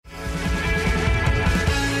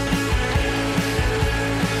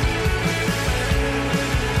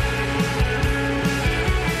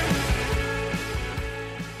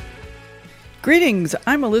Greetings,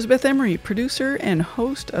 I'm Elizabeth Emery, producer and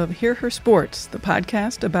host of Hear Her Sports, the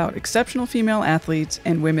podcast about exceptional female athletes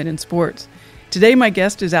and women in sports. Today my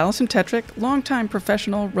guest is Allison Tetrick, longtime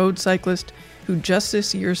professional road cyclist who just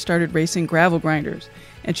this year started racing gravel grinders,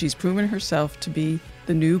 and she's proven herself to be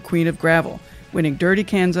the new queen of gravel, winning Dirty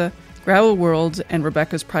Kanza, Gravel Worlds, and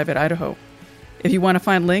Rebecca's Private Idaho. If you want to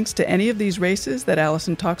find links to any of these races that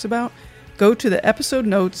Allison talks about, go to the episode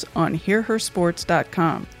notes on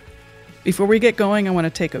hearhersports.com. Before we get going, I want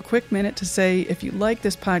to take a quick minute to say if you like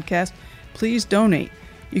this podcast, please donate.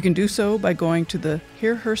 You can do so by going to the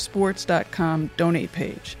hearhersports.com donate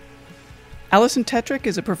page. Allison Tetrick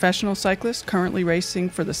is a professional cyclist currently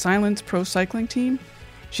racing for the Silence Pro Cycling Team.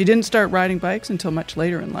 She didn't start riding bikes until much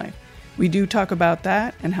later in life. We do talk about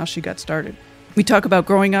that and how she got started. We talk about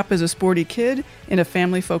growing up as a sporty kid in a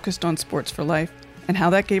family focused on sports for life and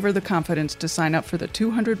how that gave her the confidence to sign up for the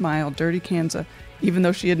 200-mile Dirty Kanza, even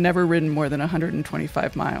though she had never ridden more than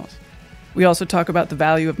 125 miles. We also talk about the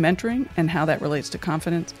value of mentoring and how that relates to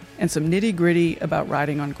confidence, and some nitty-gritty about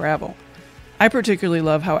riding on gravel. I particularly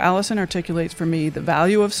love how Allison articulates for me the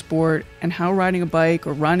value of sport and how riding a bike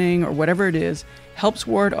or running or whatever it is helps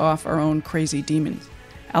ward off our own crazy demons.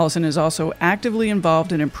 Allison is also actively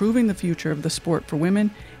involved in improving the future of the sport for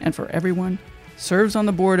women and for everyone, serves on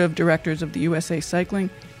the board of directors of the USA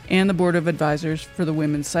Cycling and the board of advisors for the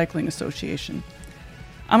Women's Cycling Association.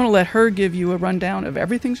 I'm going to let her give you a rundown of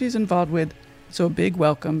everything she's involved with, so a big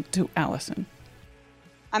welcome to Allison.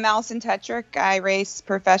 I'm Allison Tetrick. I race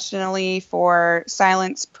professionally for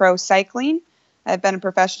Silence Pro Cycling. I've been a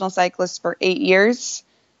professional cyclist for 8 years.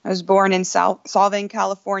 I was born in Solvang,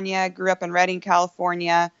 California, grew up in Redding,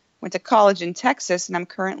 California, went to college in Texas, and I'm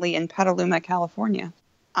currently in Petaluma, California.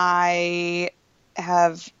 I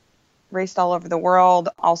have raced all over the world.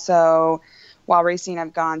 Also, while racing,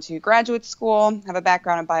 I've gone to graduate school, have a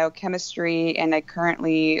background in biochemistry, and I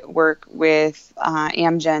currently work with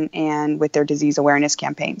Amgen and with their disease awareness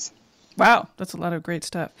campaigns. Wow, that's a lot of great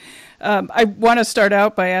stuff. I want to start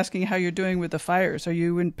out by asking how you're doing with the fires. Are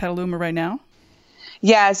you in Petaluma right now?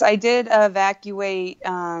 Yes, I did evacuate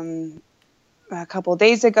a couple of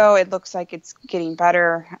days ago. It looks like it's getting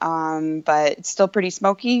better, but it's still pretty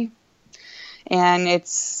smoky, and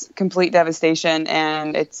it's complete devastation,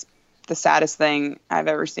 and it's the saddest thing I've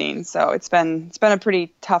ever seen. So it's been a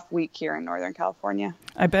pretty tough week here in Northern California.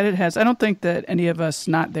 I bet it has. I don't think that any of us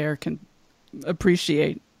not there can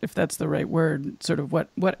appreciate, if that's the right word, sort of what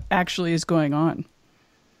actually is going on.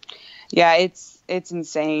 Yeah, it's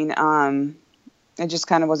insane. It just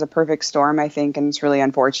kind of was a perfect storm, I think, and it's really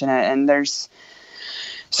unfortunate. And there's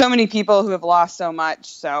so many people who have lost so much.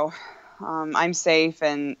 So I'm safe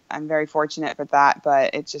and I'm very fortunate for that,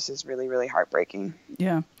 but it just is really, really heartbreaking.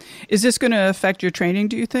 Yeah. Is this going to affect your training,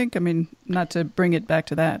 do you think? I mean, not to bring it back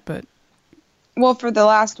to that, but. Well, for the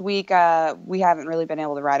last week, we haven't really been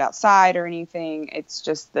able to ride outside or anything. It's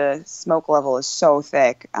just the smoke level is so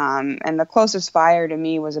thick. And the closest fire to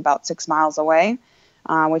me was about 6 miles away,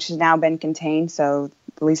 which has now been contained. So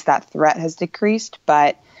at least that threat has decreased.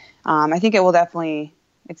 But I think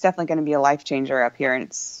it's definitely going to be a life changer up here.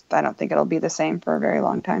 And I don't think it'll be the same for a very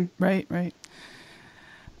long time. Right.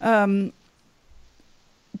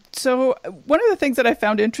 So one of the things that I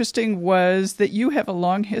found interesting was that you have a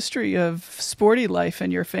long history of sporty life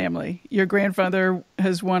in your family. Your grandfather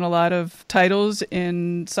has won a lot of titles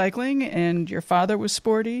in cycling, and your father was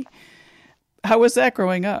sporty. How was that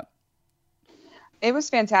growing up? It was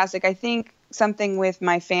fantastic. I think something with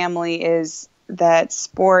my family is that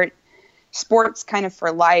sports kind of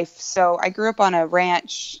for life. So I grew up on a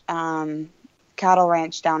ranch, cattle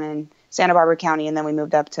ranch down in Santa Barbara County, and then we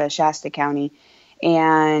moved up to Shasta County.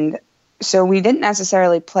 And so we didn't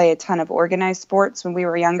necessarily play a ton of organized sports when we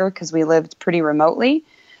were younger because we lived pretty remotely,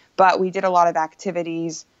 but we did a lot of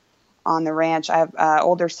activities on the ranch. I have an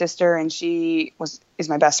older sister, and she is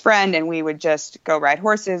my best friend, and we would just go ride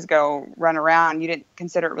horses, go run around. You didn't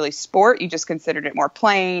consider it really sport. You just considered it more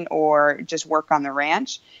playing or just work on the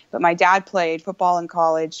ranch. But my dad played football in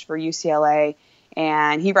college for UCLA,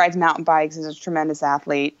 and he rides mountain bikes, is a tremendous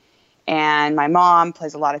athlete. And my mom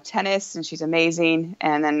plays a lot of tennis, and she's amazing.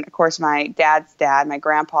 And then, of course, my dad's dad, my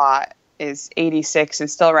grandpa, is 86 and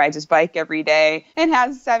still rides his bike every day and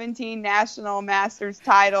has 17 national masters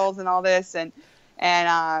titles and all this. And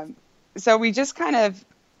so we just kind of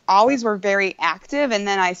always were very active. And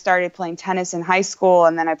then I started playing tennis in high school,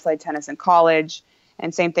 and then I played tennis in college.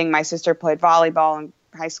 And same thing, my sister played volleyball in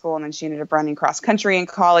high school, and then she ended up running cross country in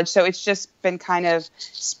college. So it's just been kind of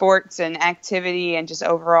sports and activity and just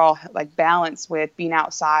overall like balance with being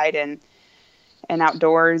outside and and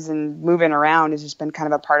outdoors and moving around has just been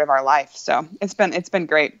kind of a part of our life. So it's been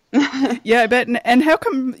great. Yeah, I bet. And how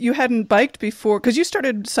come you hadn't biked before? Because you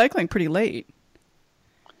started cycling pretty late.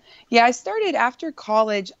 Yeah, I started after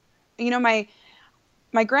college. My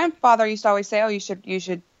grandfather used to always say, "Oh, you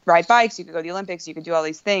should ride bikes. You could go to the Olympics. You could do all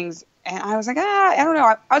these things." And I was like, I don't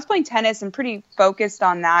know. I was playing tennis and pretty focused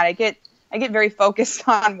on that. I get very focused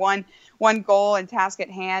on one goal and task at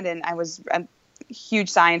hand. And I was a huge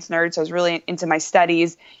science nerd, so I was really into my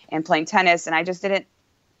studies and playing tennis. And I didn't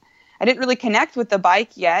really connect with the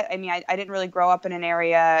bike yet. I mean, I didn't really grow up in an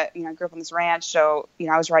area, I grew up on this ranch. So,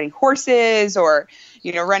 I was riding horses or,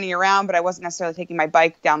 running around, but I wasn't necessarily taking my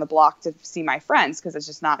bike down the block to see my friends because it's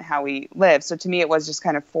just not how we live. So to me, it was just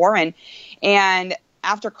kind of foreign. And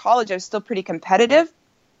after college, I was still pretty competitive.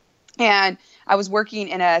 And I was working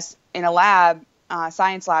in a lab,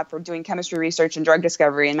 science lab for doing chemistry research and drug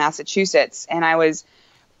discovery in Massachusetts. And I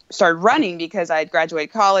started running because I had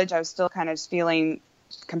graduated college. I was still kind of feeling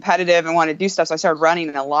competitive and wanted to do stuff. So I started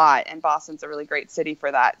running a lot, and Boston's a really great city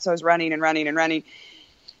for that. So I was running and running and running.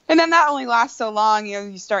 And then that only lasts so long,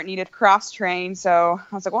 you start needing to cross train. So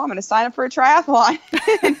I was like, well, I'm going to sign up for a triathlon.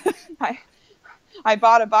 I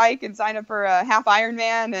bought a bike and signed up for a half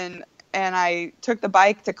Ironman, and I took the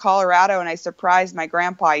bike to Colorado, and I surprised my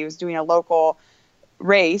grandpa. He was doing a local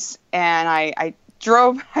race, and I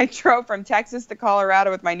drove from Texas to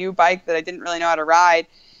Colorado with my new bike that I didn't really know how to ride.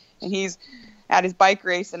 And he's at his bike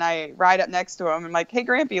race, and I ride up next to him. I'm like, hey,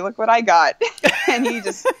 Grampy, look what I got. And he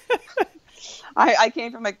just, I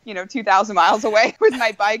came from 2,000 miles away with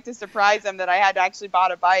my bike to surprise him that I had actually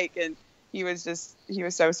bought a bike. And he was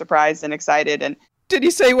so surprised and excited. And did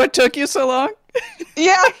he say what took you so long?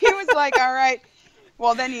 Yeah, he was like, all right.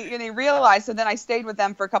 Well, then he realized. So then I stayed with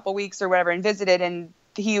them for a couple weeks or whatever and visited. And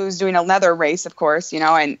he was doing another race, of course,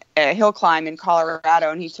 and a hill climb in Colorado.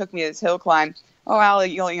 And he took me to this hill climb. Oh,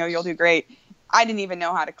 Allie, you'll do great. I didn't even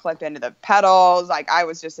know how to clip into the pedals. I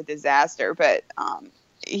was just a disaster. But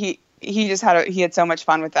he just he had so much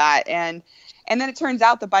fun with that. And then it turns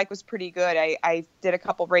out the bike was pretty good. I did a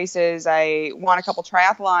couple races. I won a couple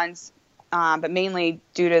triathlons, but mainly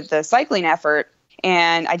due to the cycling effort.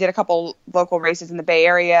 And I did a couple local races in the Bay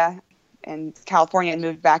Area and California, and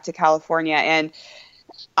moved back to California. And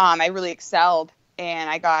I really excelled.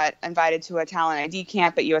 And I got invited to a talent ID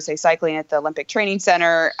camp at USA Cycling at the Olympic Training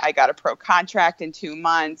Center. I got a pro contract in 2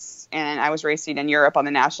 months, and I was racing in Europe on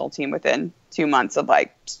the national team within 2 months of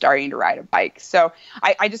starting to ride a bike. So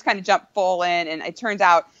I just kind of jumped full in, and it turns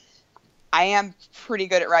out I am pretty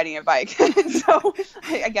good at riding a bike. So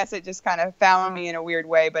I guess it just kind of found me in a weird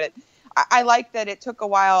way, but I like that it took a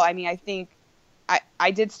while. I mean, I think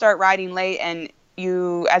I did start riding late, and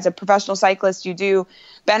you, as a professional cyclist, you do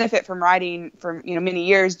benefit from riding for many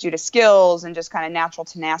years due to skills and just kind of natural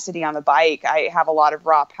tenacity on the bike. I have a lot of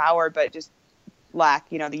raw power, but just lack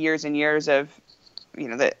the years and years of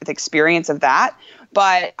the experience of that.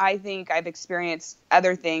 But I think I've experienced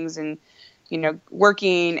other things, and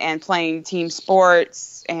working and playing team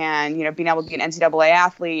sports, and being able to be an NCAA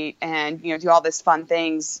athlete, and do all this fun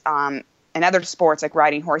things in other sports like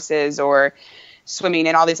riding horses or swimming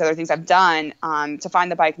and all these other things I've done. To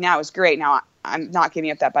find the bike now is great. Now I'm not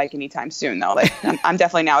giving up that bike anytime soon, though. I'm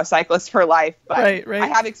definitely now a cyclist for life. But right. I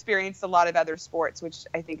have experienced a lot of other sports, which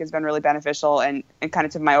I think has been really beneficial and kind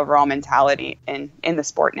of to my overall mentality in the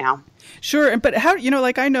sport now. Sure. But how,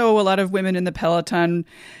 I know a lot of women in the Peloton,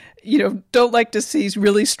 don't like to see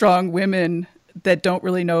really strong women that don't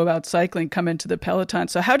really know about cycling come into the Peloton.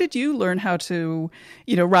 So how did you learn how to,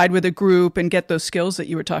 ride with a group and get those skills that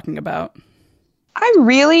you were talking about? I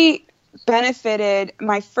really benefited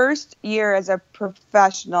my first year as a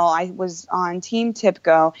professional. I was on Team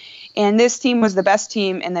TIPCO, and this team was the best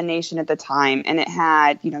team in the nation at the time. And it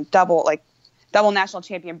had, double national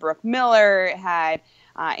champion Brooke Miller. It had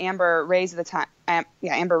Amber Reyes at the time.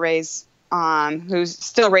 Amber Reyes, who's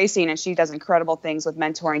still racing, and she does incredible things with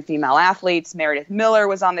mentoring female athletes. Meredith Miller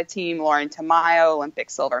was on the team. Lauren Tamayo, Olympic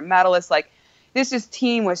silver medalist. This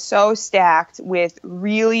team was so stacked with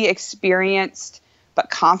really experienced but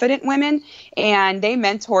confident women, and they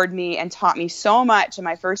mentored me and taught me so much in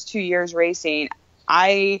my first 2 years racing.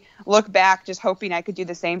 I look back just hoping I could do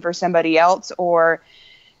the same for somebody else, or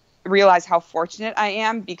realize how fortunate I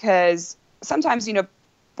am, because sometimes,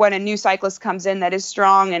 when a new cyclist comes in that is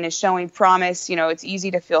strong and is showing promise, it's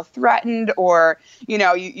easy to feel threatened, or,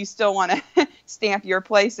 you still want to stamp your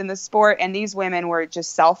place in the sport. And these women were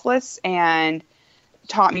just selfless and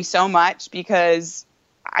taught me so much, because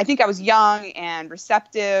I think I was young and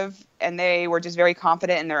receptive, and they were just very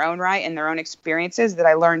confident in their own right and their own experiences, that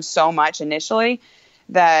I learned so much initially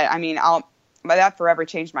that, that forever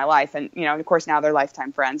changed my life. And, you know, of course, now they're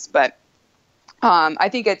lifetime friends. But I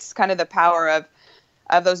think it's kind of the power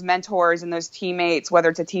of those mentors and those teammates, whether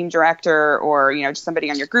it's a team director or, you know, just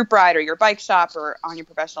somebody on your group ride or your bike shop or on your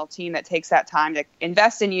professional team that takes that time to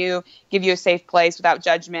invest in you, give you a safe place without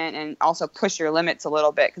judgment, and also push your limits a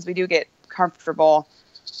little bit, because we do get comfortable,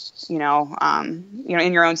 you know,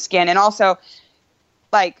 in your own skin. And also,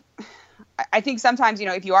 like, I think sometimes, you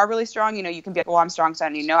know, if you are really strong, you know, you can be like, well, I'm strong, so I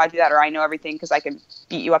don't even know how to do that, or I know everything because I can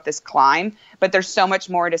beat you up this climb. But there's so much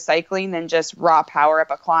more to cycling than just raw power up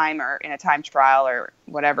a climb or in a time trial or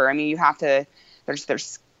whatever. I mean, you have to,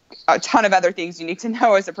 there's a ton of other things you need to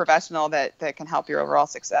know as a professional that can help your overall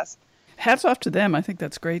success. Hats off to them. I think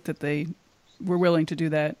that's great that they were willing to do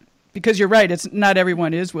that, because you're right. It's not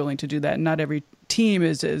everyone is willing to do that. And not every team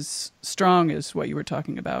is as strong as what you were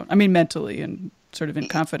talking about. I mean, mentally and sort of in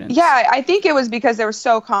confidence. Yeah, I think it was because they were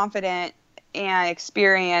so confident and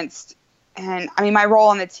experienced. And I mean, my role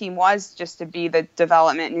on the team was just to be the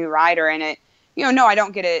development new rider. And it, you know, no, I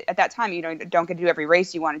don't get it at that time. You don't get to do every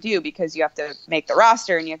race you want to do, because you have to make the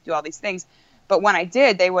roster and you have to do all these things. But when I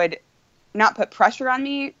did, they would not put pressure on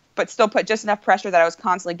me, but still put just enough pressure that I was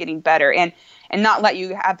constantly getting better, and not let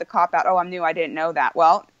you have the cop out. Oh, I'm new, I didn't know that.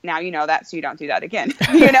 Well, now you know that, so you don't do that again.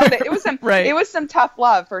 You know, it was some right. It was some tough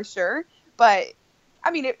love for sure. But I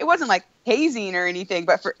mean, it wasn't like hazing or anything,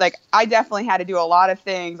 but for, like, I definitely had to do a lot of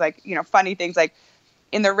things, like, you know, funny things, like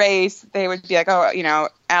in the race, they would be like, oh, you know,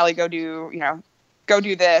 Allie, go do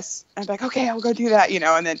this. And I'd be like, okay, I'll go do that, you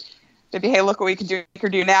know, and then they'd be, hey, look what we can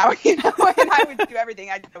do now, you know, and I would do everything.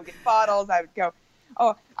 I'd go get bottles. I would go,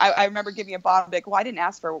 oh, I remember giving a bottle, like, well, I didn't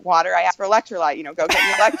ask for water. I asked for electrolyte, you know, go get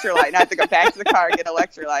me electrolyte. And I have to go back to the car and get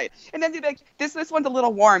electrolyte. And then they'd be like, this one's a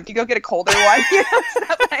little warm. Can you go get a colder one? You know,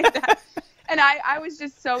 stuff like that. And I was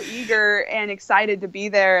just so eager and excited to be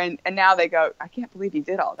there. And now they go, I can't believe you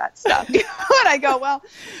did all that stuff. You know? And I go, well,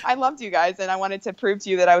 I loved you guys. And I wanted to prove to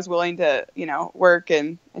you that I was willing to, you know, work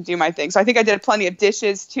and do my thing. So I think I did plenty of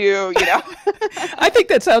dishes too, you know. I think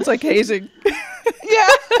that sounds like hazing. Yeah.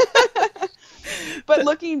 But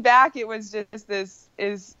looking back, it was just this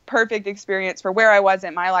is perfect experience for where I was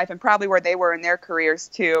in my life and probably where they were in their careers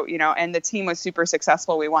too, you know, and the team was super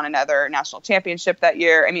successful. We won another national championship that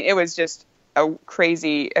year. I mean, it was just a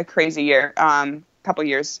crazy year, couple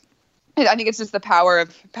years. And I think it's just the power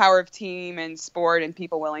of team and sport and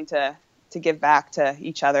people willing to give back to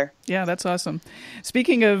each other. Yeah, that's awesome.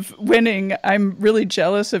 Speaking of winning, I'm really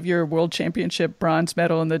jealous of your World Championship bronze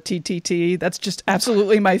medal in the TTT. That's just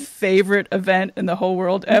absolutely my favorite event in the whole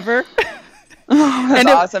world ever. That's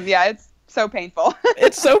awesome. Yeah, it's so painful.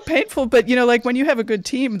 It's so painful, but you know, like when you have a good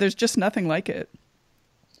team, there's just nothing like it.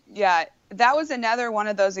 Yeah, that was another one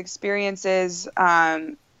of those experiences.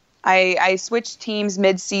 I switched teams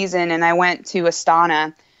mid-season and I went to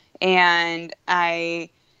Astana, and I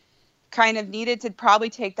kind of needed to probably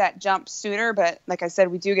take that jump sooner. But like I said,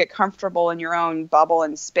 we do get comfortable in your own bubble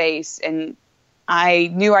and space. And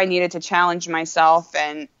I knew I needed to challenge myself.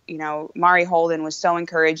 And, you know, Mari Holden was so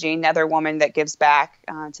encouraging, another woman that gives back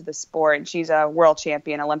to the sport. And she's a world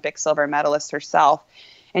champion, Olympic silver medalist herself.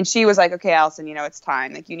 And she was like, okay, Allison, you know, it's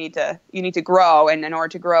time. Like you need to grow. And in order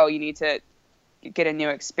to grow, you need to get a new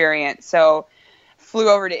experience. So flew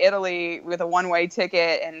over to Italy with a one-way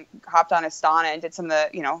ticket and hopped on Astana and did some of the,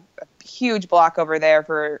 you know, a huge block over there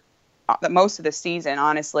for most of the season,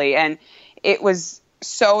 honestly. And it was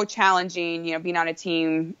so challenging, you know, being on a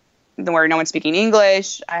team where no one's speaking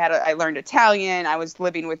English. I learned Italian. I was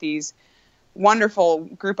living with these wonderful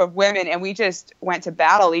group of women, and we just went to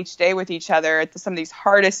battle each day with each other at some of these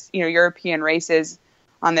hardest, you know, European races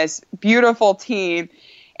on this beautiful team.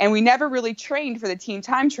 And we never really trained for the team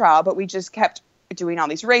time trial, but we just kept doing all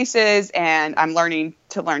these races, and I'm learning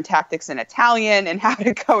tactics in Italian and how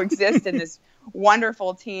to coexist in this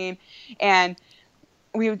wonderful team. And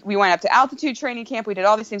we went up to altitude training camp. We did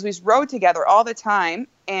all these things. We just rode together all the time.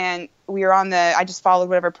 And we were I just followed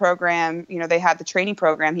whatever program, you know, they had the training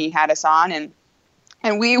program he had us on.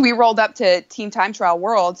 And we rolled up to Team Time Trial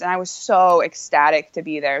Worlds, and I was so ecstatic to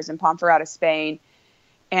be there. It was in Ponferrada, Spain.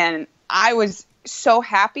 And I was so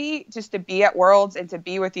happy just to be at Worlds and to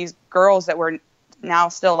be with these girls that were now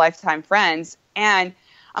still lifetime friends. And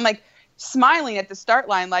I'm like smiling at the start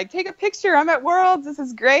line, like, take a picture. I'm at Worlds. This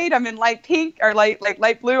is great. I'm in light pink or light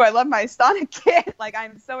blue. I love my Astana kit. Like,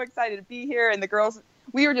 I'm so excited to be here. And the girls,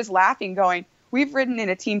 we were just laughing, going, we've ridden in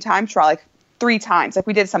a team time trial like 3 times. Like,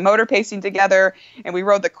 we did some motor pacing together, and we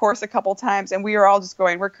rode the course a couple times, and we were all just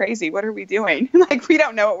going, we're crazy. What are we doing? Like, we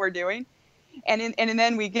don't know what we're doing. And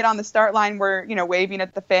then we get on the start line. We're, you know, waving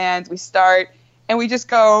at the fans. We start, and we just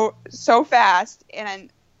go so fast.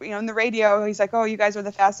 And on the radio, he's like, "Oh, you guys are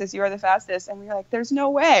the fastest. You are the fastest." And we were like, "There's no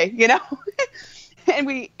way," and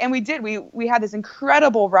we did. We had this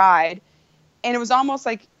incredible ride, and it was almost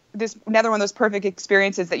like this another one of those perfect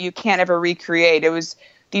experiences that you can't ever recreate. It was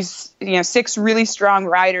these 6 really strong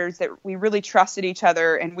riders that we really trusted each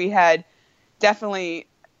other, and we had definitely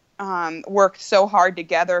worked so hard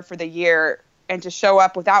together for the year, and to show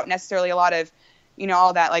up without necessarily a lot of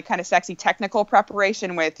all that like kind of sexy technical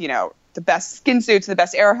preparation with the best skin suits, the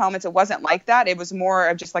best air helmets. It wasn't like that. It was more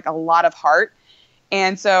of just like a lot of heart.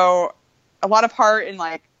 And so a lot of heart and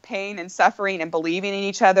like pain and suffering and believing in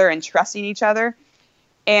each other and trusting each other.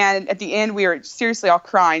 And at the end, we were seriously all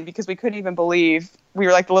crying because we couldn't even believe we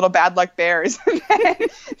were like the little bad luck bears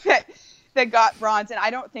that got bronze. And I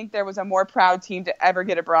don't think there was a more proud team to ever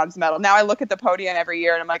get a bronze medal. Now I look at the podium every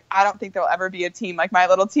year and I'm like, I don't think there'll ever be a team like my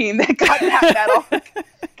little team that got that medal.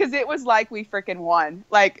 Because it was like we freaking won.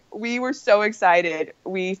 Like, we were so excited.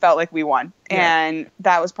 We felt like we won. Yeah. And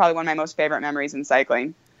that was probably one of my most favorite memories in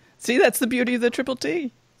cycling. See, that's the beauty of the Triple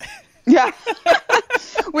T. Yeah.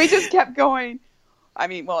 We just kept going. I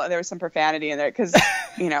mean, well, there was some profanity in there because,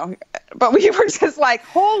 but we were just like,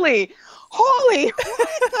 holy.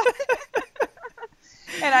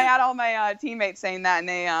 And I had all my teammates saying that, and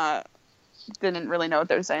they didn't really know what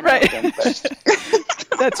they were saying. Right.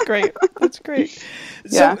 That's great. That's great.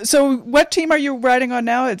 So what team are you riding on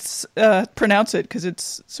now? It's pronounce it because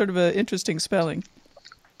it's sort of an interesting spelling.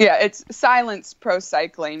 Yeah, it's Silence Pro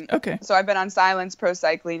Cycling. Okay. So I've been on Silence Pro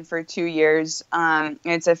Cycling for 2 years.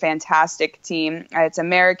 It's a fantastic team. It's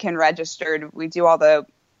American registered. We do all the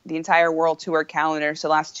entire World Tour calendar. So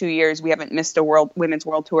the last 2 years, we haven't missed a women's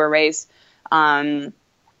World Tour race.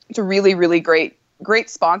 It's a really, really great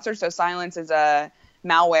sponsor. So Silence is a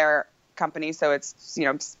malware company. So it's,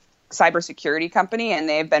 cybersecurity company, and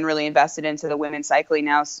they've been really invested into the women's cycling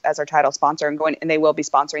now as our title sponsor, and they will be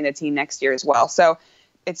sponsoring the team next year as well. So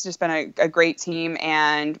it's just been a great team,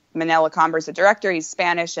 and Manel Lacombe is the director. He's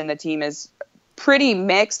Spanish, and the team is pretty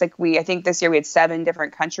mixed. Like I think this year we had 7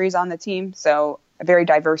 different countries on the team, so a very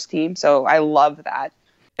diverse team. So I love that.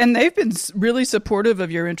 And they've been really supportive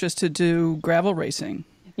of your interest to do gravel racing.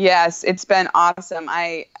 Yes, it's been awesome.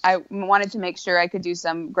 I wanted to make sure I could do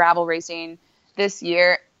some gravel racing this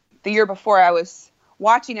year. The year before, I was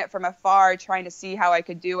watching it from afar, trying to see how I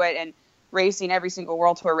could do it, and racing every single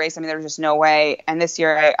World Tour race. I mean, there was just no way. And this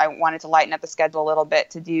year I wanted to lighten up the schedule a little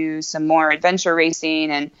bit to do some more adventure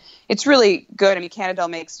racing. And it's really good. I mean, Cannondale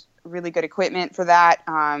makes really good equipment for that.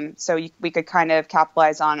 So we could kind of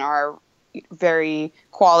capitalize on our very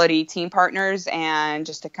quality team partners and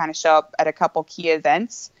just to kind of show up at a couple key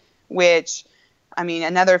events, which, I mean,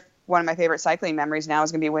 another one of my favorite cycling memories now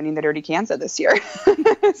is going to be winning the Dirty Kansas this year.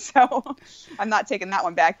 So I'm not taking that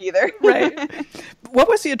one back either. Right. What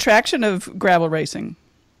was the attraction of gravel racing?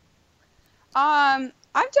 I've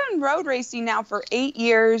done road racing now for 8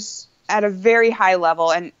 years at a very high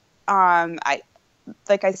level. And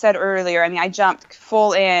like I said earlier, I mean, I jumped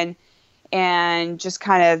full in and just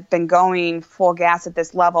kind of been going full gas at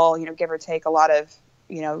this level, give or take a lot of,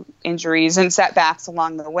 injuries and setbacks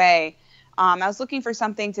along the way. I was looking for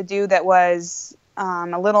something to do that was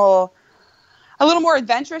a little more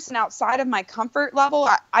adventurous and outside of my comfort level.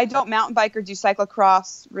 I don't mountain bike or do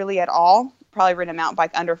cyclocross really at all. Probably ridden a mountain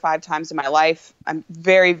bike under 5 times in my life. I'm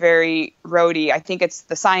very, very roady. I think it's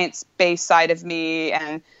the science-based side of me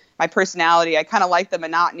and my personality. I kind of like the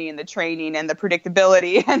monotony and the training and the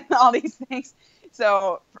predictability and all these things.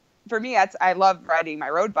 So for me, I love riding my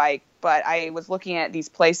road bike, but I was looking at these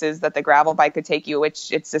places that the gravel bike could take you,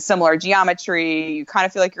 which it's a similar geometry. You kind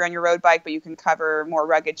of feel like you're on your road bike, but you can cover more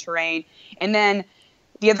rugged terrain. And then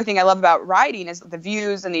the other thing I love about riding is the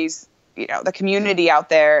views and these, the community out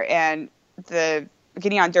there and the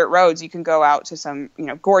getting on dirt roads. You can go out to some,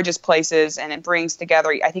 gorgeous places, and it brings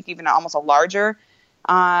together, I think, even almost a larger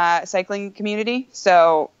cycling community.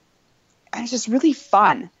 So it's just really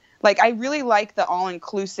fun. Like, I really like the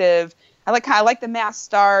all-inclusive. I like the mass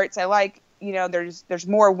starts. I like, there's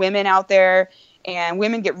more women out there, and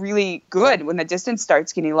women get really good when the distance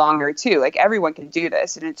starts getting longer too. Like, everyone can do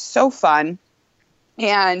this, and it's so fun.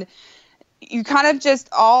 And you kind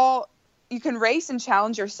of you can race and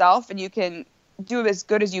challenge yourself, and you can do as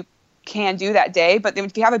good as you can do that day. But then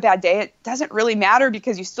if you have a bad day, it doesn't really matter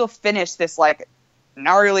because you still finish this like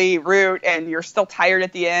gnarly route, and you're still tired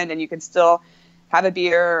at the end, and you can still have a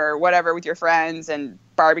beer or whatever with your friends and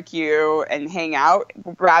barbecue and hang out,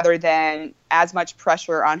 rather than as much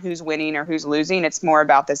pressure on who's winning or who's losing. It's more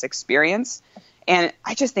about this experience. And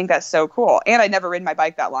I just think that's so cool. And I'd never ridden my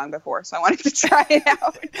bike that long before, so I wanted to try it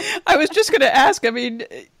out. I was just going to ask, I mean,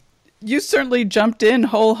 You certainly jumped in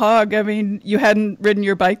whole hog. I mean, you hadn't ridden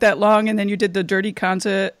your bike that long, and then you did the Dirty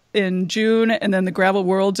Kanza in June, and then the Gravel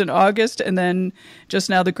Worlds in August, and then just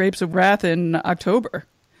now the Grapes of Wrath in October.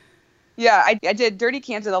 Yeah, I did Dirty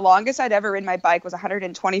Kanza. The longest I'd ever ridden my bike was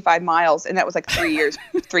 125 miles, and that was like 3 years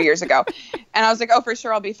ago. And I was like, oh, for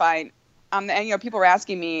sure, I'll be fine. And, people were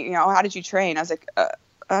asking me, how did you train? I was like,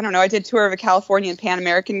 I don't know. I did tour of the California and Pan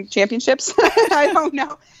American Championships. I don't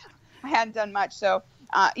know. I hadn't done much. So,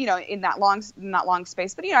 in that long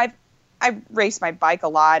space. But, I've raced my bike a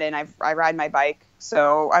lot, and I ride my bike.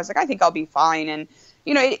 So I was like, I think I'll be fine. And,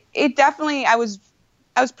 it definitely, I was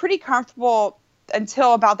pretty comfortable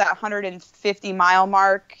until about that 150 mile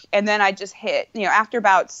mark. And then I just hit, after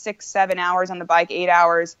about 6-7 hours on the bike, 8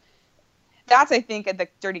 hours, that's, I think, at the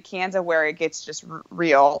Dirty Kanza where it gets just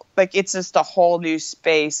real. Like, it's just a whole new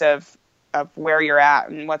space of where you're at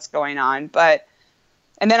and what's going on.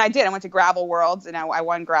 And then I went to Gravel Worlds, and I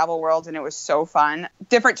won Gravel Worlds, and it was so fun.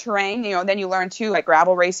 Different terrain, then you learn too, like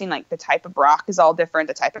gravel racing, like the type of rock is all different,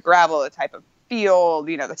 the type of gravel, the type of field,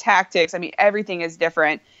 the tactics. I mean, everything is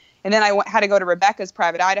different. And then I had to go to Rebecca's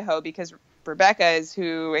Private Idaho because Rebecca is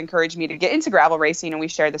who encouraged me to get into gravel racing, and we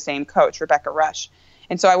share the same coach, Rebecca Rush.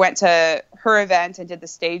 And so I went to her event and did the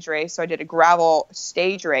stage race. So I did a gravel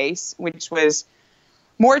stage race, which was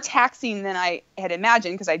more taxing than I had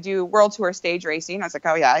imagined because I do World Tour stage racing. I was like,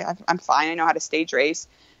 oh yeah, I'm fine. I know how to stage race.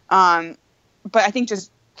 But I think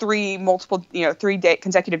just 3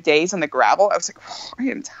 consecutive days on the gravel, I was like, oh, I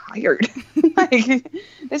am tired. Like,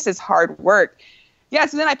 this is hard work. Yeah,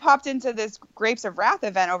 so then I popped into this Grapes of Wrath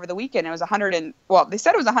event over the weekend. It was they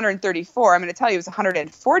said it was 134. I'm going to tell you it was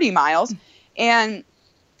 140 miles. And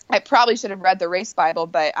I probably should have read the race Bible,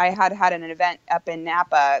 but I had an event up in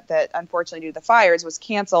Napa that unfortunately due to the fires was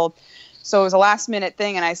canceled. So it was a last minute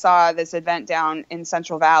thing, and I saw this event down in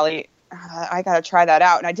Central Valley. I got to try that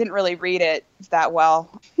out. And I didn't really read it that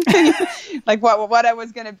well, like what I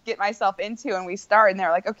was going to get myself into. And we start, and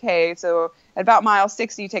they're like, okay, so at about mile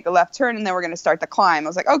 60, you take a left turn, and then we're going to start the climb. I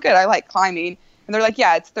was like, oh, good. I like climbing. And they're like,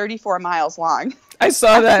 yeah, it's 34 miles long. I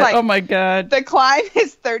saw that. Like, oh, my God. The climb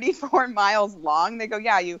is 34 miles long. They go,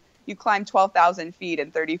 yeah, you climb 12,000 feet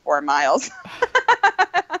in 34 miles.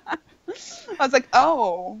 I was like,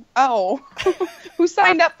 oh, who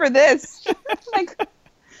signed up for this? Like,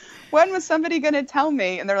 when was somebody going to tell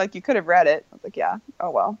me? And they're like, you could have read it. I was like, yeah. Oh,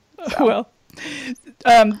 well. So.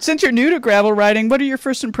 Well, since you're new to gravel riding, what are your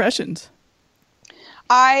first impressions?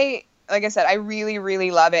 Like I said, I really,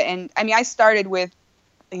 really love it. And I mean, I started with,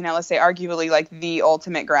 let's say arguably like the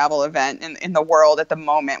ultimate gravel event in the world at the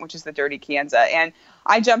moment, which is the Dirty Kanza. And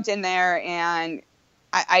I jumped in there and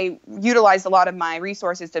I utilized a lot of my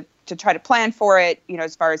resources to try to plan for it,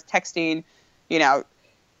 as far as texting,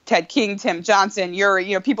 Ted King, Tim Johnson,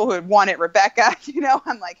 Yuri, people who had won it, Rebecca,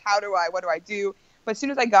 I'm like, what do I do? But as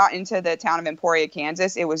soon as I got into the town of Emporia,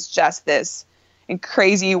 Kansas, it was just this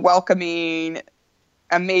crazy, welcoming,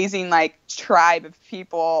 amazing, like, tribe of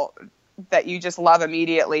people that you just love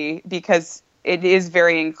immediately because it is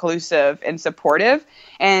very inclusive and supportive.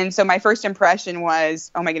 And so my first impression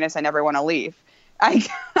was, oh my goodness, I never want to leave.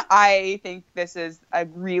 I think this is a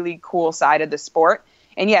really cool side of the sport.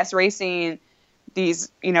 And yes, racing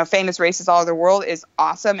these, famous races all over the world is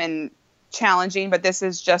awesome and challenging, but this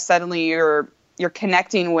is just suddenly you're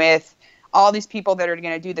connecting with all these people that are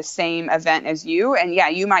going to do the same event as you. And yeah,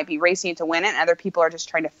 you might be racing to win it and other people are just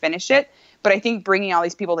trying to finish it. But I think bringing all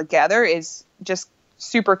these people together is just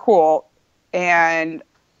super cool and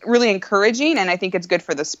really encouraging. And I think it's good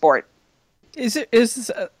for the sport.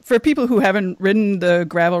 Is for people who haven't ridden the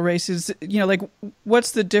gravel races, like,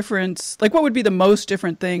 what's the difference? Like, what would be the most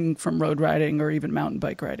different thing from road riding or even mountain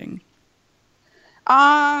bike riding?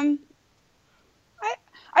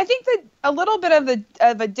 I think that a little bit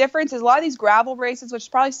of a difference is a lot of these gravel races, which is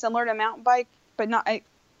probably similar to mountain bike, but not a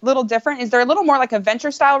little different, is they're a little more like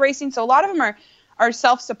adventure style racing. So a lot of them are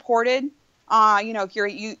self-supported. If you're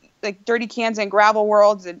like Dirty Kanza and Gravel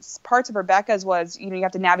Worlds, it's parts of Rebecca's was, you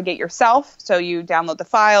have to navigate yourself. So you download the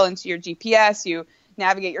file into your GPS, you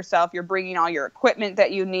navigate yourself, you're bringing all your equipment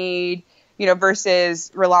that you need,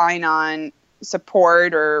 versus relying on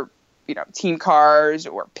support or, team cars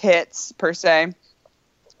or pits per se.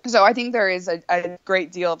 So I think there is a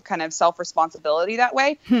great deal of kind of self-responsibility that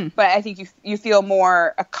way. But I think you feel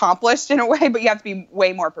more accomplished in a way, but you have to be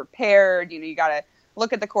way more prepared. You got to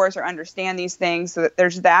look at the course or understand these things. So that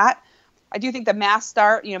there's that. I do think the mass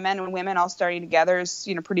start, men and women all starting together is,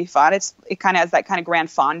 pretty fun. It kind of has that kind of Gran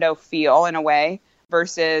Fondo feel in a way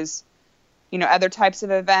versus, other types of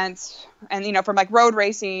events. And, from like road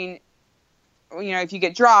racing, if you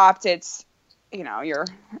get dropped, it's, you're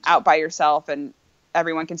out by yourself and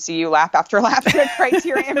everyone can see you lap after lap to a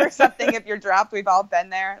criterium or something. If you're dropped, we've all been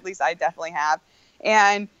there. At least I definitely have.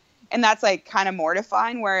 And that's like kind of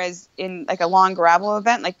mortifying. Whereas in like a long gravel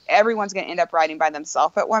event, like everyone's going to end up riding by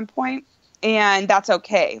themselves at one point, and that's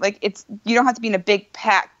okay. Like you don't have to be in a big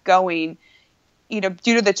pack going, you know,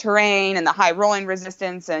 due to the terrain and the high rolling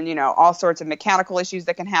resistance and, you know, all sorts of mechanical issues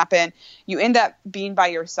that can happen. You end up being by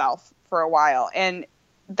yourself for a while, and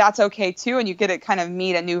that's okay too. And you get to kind of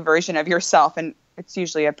meet a new version of yourself, and it's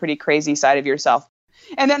usually a pretty crazy side of yourself.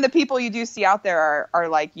 And then the people you do see out there are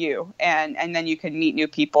like you, and then you can meet new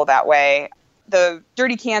people that way. The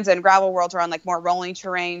Dirty Kanza and gravel worlds are on like more rolling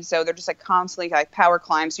terrain, so they're just like constantly like power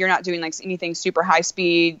climbs. So you're not doing like anything super high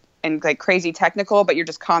speed and like crazy technical, but you're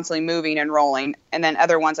just constantly moving and rolling. And then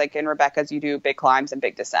other ones like in Rebecca's, you do big climbs and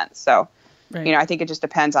big descents. So, right. You know, I think it just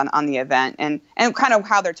depends on the event and kind of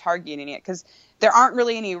how they're targeting it, because there aren't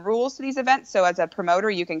really any rules to these events. So as a promoter,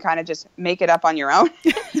 you can kind of just make it up on your own.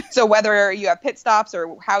 So whether you have pit stops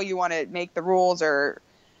or how you want to make the rules, or,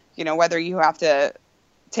 you know, whether you have to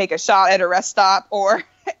take a shot at a rest stop or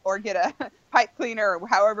get a pipe cleaner, or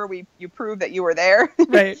however you prove that you were there.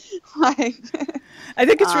 Right. I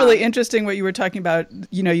think it's really interesting what you were talking about.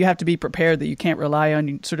 You know, you have to be prepared that you can't rely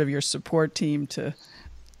on sort of your support team to,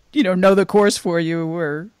 you know the course for you,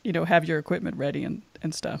 or, you know, have your equipment ready and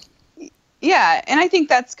stuff. Yeah, and I think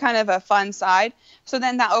that's kind of a fun side. So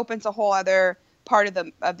then that opens a whole other part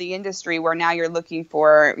of the industry where now you're looking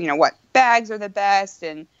for, you know, what bags are the best,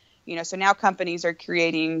 and, you know, so now companies are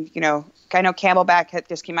creating, you know, I know Camelback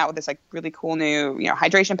just came out with this like really cool new, you know,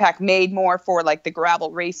 hydration pack made more for like the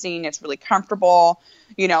gravel racing. It's really comfortable,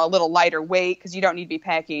 you know, a little lighter weight, because you don't need to be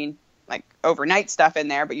packing like overnight stuff in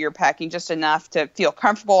there, but you're packing just enough to feel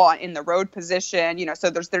comfortable in the road position, you know. So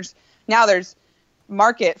there's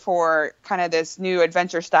market for kind of this new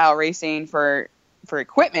adventure style racing for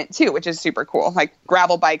equipment too, which is super cool. Like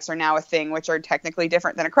gravel bikes are now a thing, which are technically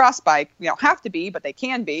different than a cross bike. You don't have to be, but they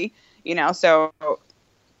can be, you know, so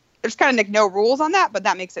there's kind of like no rules on that, but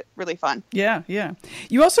that makes it really fun. Yeah.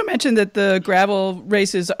 You also mentioned that the gravel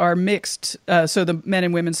races are mixed, so the men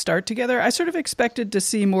and women start together. I sort of expected to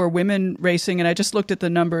see more women racing, and I just looked at the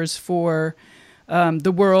numbers for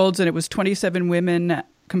the Worlds, and it was 27 women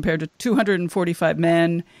compared to 245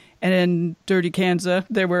 men. And in Dirty Kanza,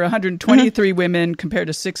 there were 123 women compared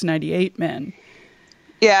to 698 men.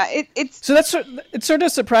 Yeah, so it sort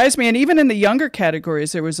of surprised me. And even in the younger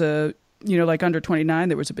categories, there was like under 29,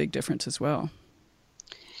 there was a big difference as well.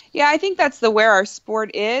 Yeah, I think that's where our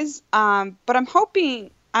sport is. But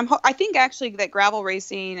I think actually that gravel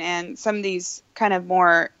racing and some of these kind of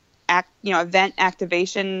more event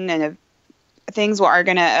activation and things are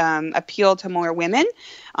going to appeal to more women.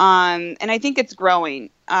 And I think it's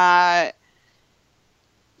growing. But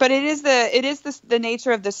it is the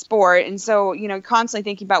nature of the sport. And so, you know, constantly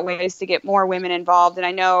thinking about ways to get more women involved. And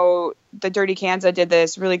I know the Dirty Kanza did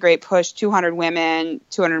this really great push, 200 women,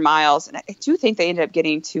 200 miles. And I do think they ended up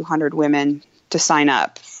getting 200 women to sign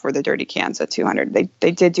up for the Dirty Kanza 200.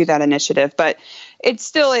 They did do that initiative, but it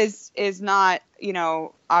still is not, you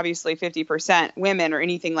know, obviously 50% women or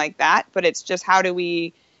anything like that. But it's just, how do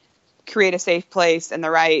we create a safe place and the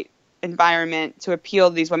right environment to appeal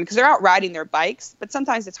to these women, because they're out riding their bikes, but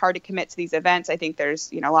sometimes it's hard to commit to these events. I think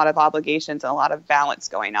there's, you know, a lot of obligations and a lot of balance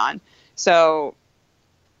going on. So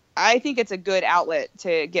I think it's a good outlet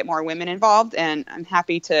to get more women involved, and I'm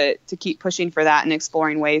happy to keep pushing for that and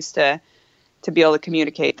exploring ways to be able to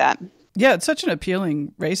communicate that. Yeah, it's such an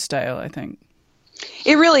appealing race style, I think.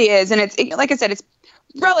 It really is. And like I said, it's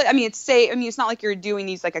really, I mean, it's safe. I mean, it's not like you're doing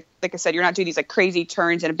these, like I said, you're not doing these like crazy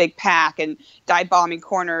turns in a big pack and dive bombing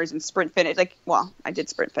corners and sprint finish. Like, well, I did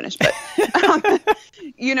sprint finish, but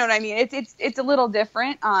you know what I mean? It's a little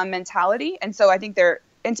different mentality. And so I think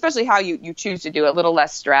and especially how you choose to do it, a little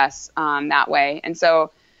less stress that way. And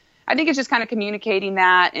so I think it's just kind of communicating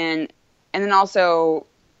that, and then also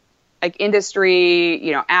like industry,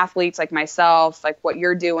 you know, athletes like myself, like what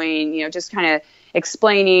you're doing, you know, just kind of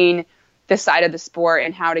explaining this side of the sport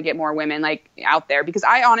and how to get more women like out there, because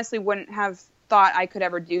I honestly wouldn't have thought I could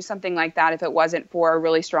ever do something like that if it wasn't for a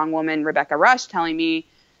really strong woman, Rebecca Rush, telling me,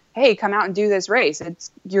 hey, come out and do this race.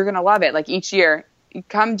 You're going to love it. Like each year,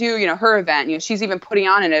 come do, you know, her event. You know, she's even putting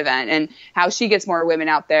on an event, and how she gets more women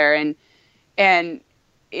out there and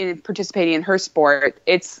in participating in her sport.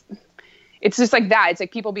 It's just like that. It's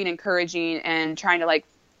like people being encouraging and trying to like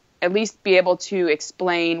at least be able to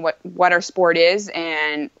explain what our sport is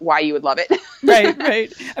and why you would love it.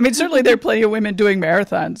 Right. I mean, certainly there are plenty of women doing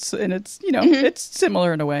marathons, and it's, you know, it's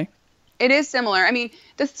similar in a way. It is similar. I mean,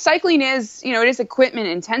 the cycling is, you know, it is equipment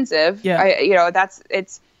intensive. Yeah. You know,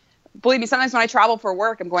 it's believe me, sometimes when I travel for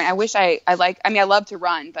work, I'm going, I wish I love to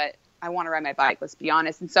run, but I want to ride my bike, let's be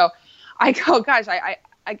honest. And so I go, gosh,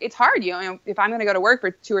 it's hard, if I'm going to go to work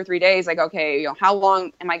for 2 or 3 days, like, okay, how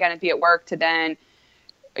long am I going to be at work to then,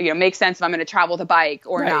 make sense if I'm going to travel the bike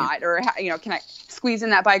or not, or, can I squeeze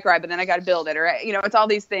in that bike ride, but then I got to build it, or, it's all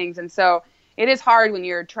these things. And so it is hard when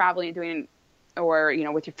you're traveling and doing, or,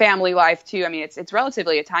 with your family life too. I mean, it's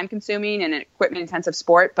relatively a time consuming and an equipment intensive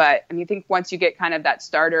sport, but I think once you get kind of that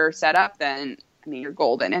starter set up, then you're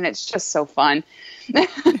golden, and it's just so fun.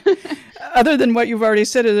 Other than what you've already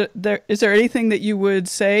said, is there anything that you would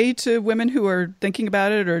say to women who are thinking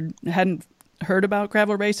about it or hadn't heard about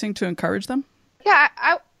gravel racing to encourage them? Yeah,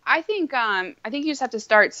 I think you just have to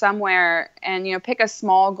start somewhere and, pick a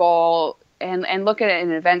small goal and look at it in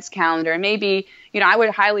an events calendar. And maybe, I would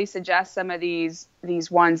highly suggest some of these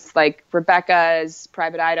ones like Rebecca's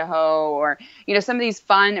Private Idaho, or, some of these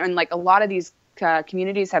fun, and like a lot of these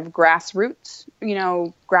communities have grassroots,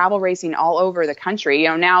 gravel racing all over the country.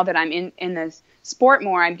 Now that I'm in this sport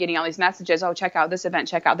more, I'm getting all these messages, oh, check out this event,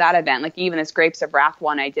 check out that event. Like even this Grapes of Wrath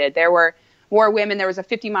one I did, there were more women. There was a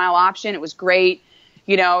 50-mile option. It was great.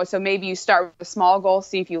 So maybe you start with a small goal,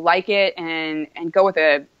 see if you like it, and go with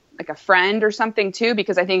a friend or something too,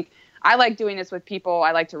 because I think I like doing this with people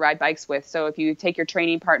I like to ride bikes with. So if you take your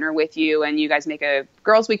training partner with you and you guys make a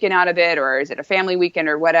girls weekend out of it, or is it a family weekend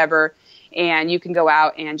or whatever, and you can go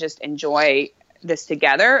out and just enjoy this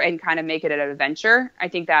together and kind of make it an adventure, I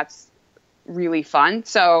think that's really fun.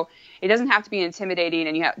 So it doesn't have to be intimidating,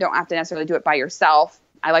 and you don't have to necessarily do it by yourself.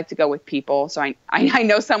 I like to go with people, so I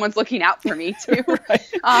know someone's looking out for me too.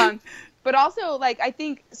 Right. But also, like, I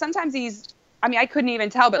think sometimes I couldn't even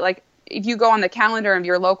tell, but like if you go on the calendar of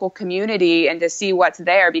your local community and to see what's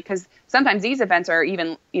there, because sometimes these events are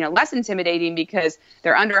even, less intimidating because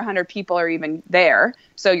they're under 100 people are even there.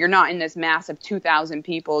 So you're not in this massive 2,000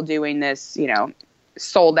 people doing this,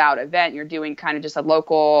 sold out event. You're doing kind of just a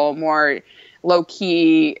local, more low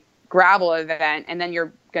key gravel event. And then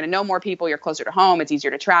you're going to know more people. You're closer to home. It's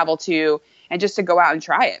easier to travel to, and just to go out and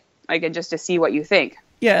try it, and just to see what you think.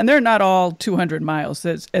 Yeah. And they're not all 200 miles.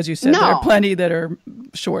 As you said, no. There are plenty that are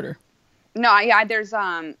shorter. No, yeah, there's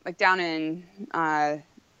like down in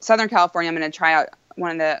Southern California, I'm going to try out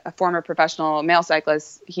a former professional male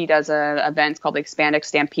cyclist. He does a event called the Expandex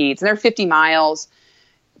Stampedes, and they're 50 miles,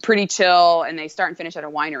 pretty chill, and they start and finish at a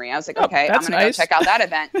winery. I was like, okay, I'm going to go check out that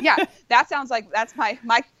event. Yeah, that sounds like that's my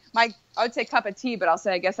I would say cup of tea, but I'll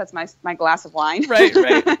say I guess that's my glass of wine. Right.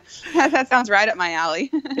 That sounds right up my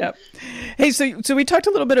alley. Yep. Hey, so we talked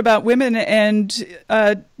a little bit about women, and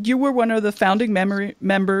you were one of the founding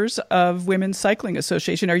members of Women's Cycling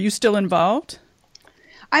Association. Are you still involved?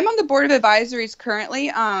 I'm on the board of advisories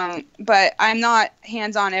currently, but I'm not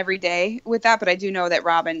hands-on every day with that. But I do know that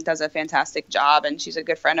Robin does a fantastic job, and she's a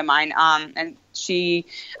good friend of mine. And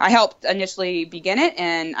I helped initially begin it,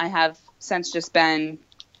 and I have since just been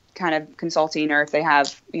kind of consulting, or if they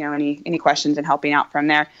have any questions, and helping out from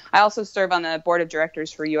there. I also serve on the board of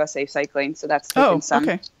directors for USA Cycling, so that's taken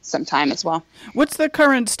some time as well. What's the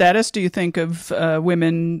current status, do you think, of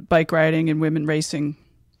women bike riding and women racing?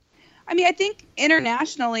 I think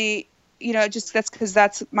internationally, just because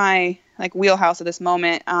that's my wheelhouse at this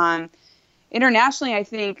moment. Internationally, I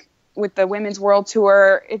think with the Women's World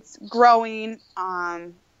Tour, it's growing.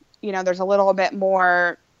 There's a little bit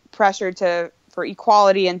more pressure for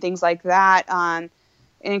equality and things like that. An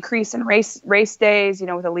increase in race days,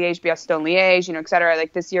 with the Liège-Bastogne-Liège, et cetera.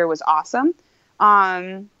 Like this year was awesome.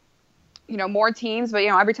 More teams, but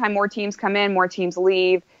every time more teams come in, more teams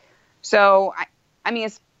leave. So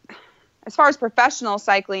as far as professional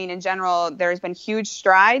cycling in general, there's been huge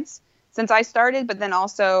strides since I started, but then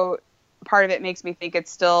also part of it makes me think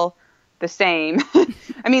it's still the same.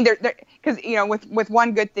 Because with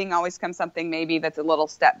one good thing always comes something maybe that's a little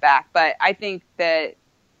step back. But I think that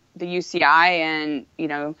the UCI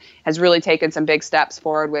has really taken some big steps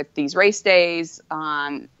forward with these race days,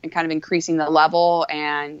 and kind of increasing the level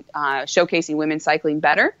and showcasing women's cycling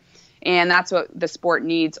better. And that's what the sport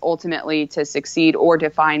needs ultimately to succeed, or to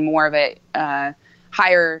find more of a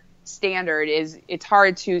higher standard. It's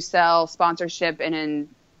hard to sell sponsorship and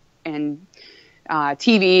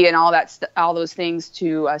TV and all those things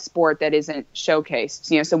to a sport that isn't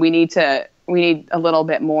showcased. So we need a little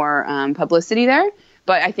bit more publicity there.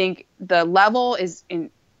 But I think the level is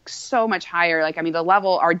so much higher. The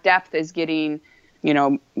level, our depth is getting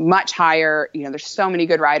much higher. There's so many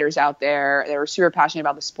good riders out there that are super passionate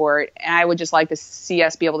about the sport. And I would just like to see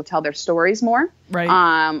us be able to tell their stories more, right.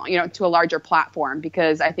 To a larger platform,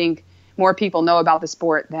 because I think more people know about the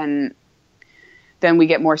sport than we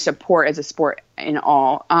get more support as a sport in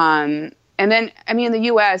all. And then, in the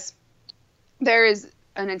U.S., there is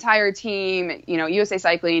an entire team, USA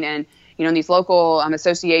Cycling and, these local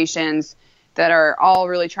associations that are all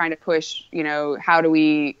really trying to push, how do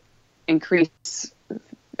we increase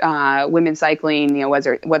women's cycling,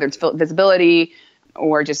 whether it's visibility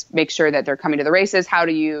or just make sure that they're coming to the races. How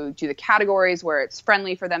do you do the categories where it's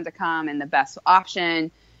friendly for them to come and the best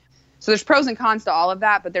option? So there's pros and cons to all of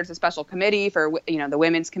that, but there's a special committee for, the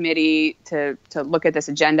women's committee to look at this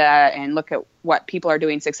agenda and look at what people are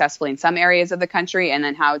doing successfully in some areas of the country and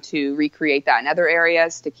then how to recreate that in other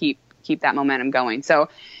areas to keep that momentum going. So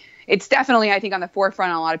it's definitely, I think, on the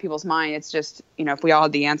forefront on a lot of people's mind. It's just, if we all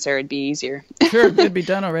had the answer, it'd be easier. Sure, it'd be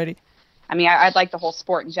done already. I mean, I'd like the whole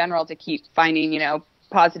sport in general to keep finding,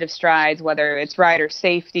 positive strides, whether it's rider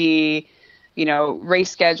safety, race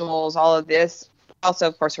schedules, all of this. Also,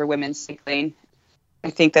 of course, for women's cycling, I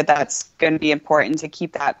think that's going to be important to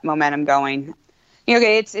keep that momentum going.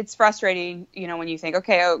 It's frustrating, when you think,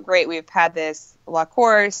 okay, oh, great, we've had this La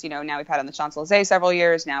Course, now we've had on the Champs-Élysées several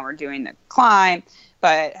years, now we're doing the climb,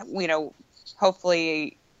 but,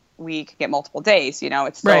 hopefully we can get multiple days,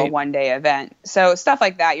 it's still right. A one-day event. So stuff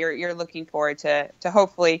like that, you're looking forward to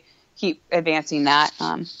hopefully keep advancing that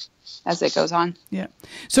as it goes on. Yeah.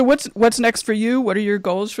 So what's next for you? What are your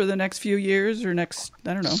goals for the next few years or next,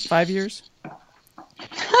 5 years?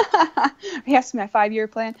 Yes, my 5-year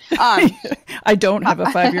plan. I don't have a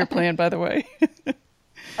 5-year plan, by the way.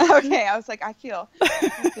 Okay. I was like, I feel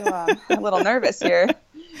a little nervous here.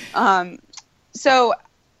 So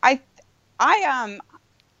I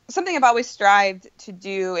something I've always strived to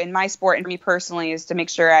do in my sport and for me personally is to make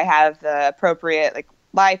sure I have the appropriate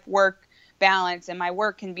life work balance, and my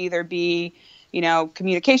work can either be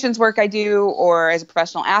communications work I do or as a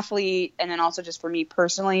professional athlete, and then also just for me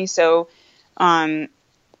personally. So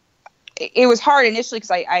it was hard initially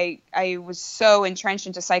because I was so entrenched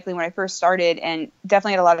into cycling when I first started, and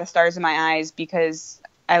definitely had a lot of stars in my eyes because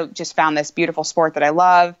I just found this beautiful sport that I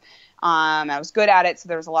love. I was good at it, so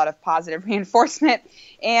there was a lot of positive reinforcement,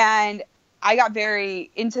 and I got very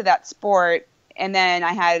into that sport, and then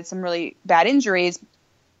I had some really bad injuries,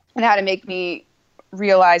 and how to make me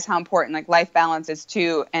realize how important life balance is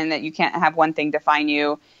too, and that you can't have one thing define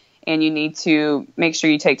you, and you need to make sure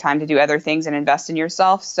you take time to do other things and invest in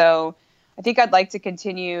yourself. So I think I'd like to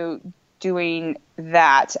continue doing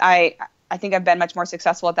that. I think I've been much more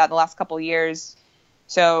successful at that the last couple of years.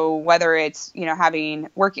 So whether it's,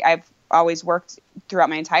 I've always worked throughout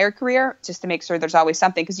my entire career just to make sure there's always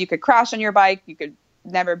something, because you could crash on your bike, you could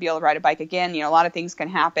never be able to ride a bike again. A lot of things can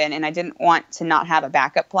happen, and I didn't want to not have a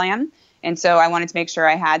backup plan. And so I wanted to make sure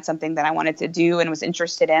I had something that I wanted to do and was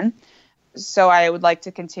interested in. So I would like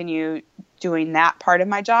to continue doing that part of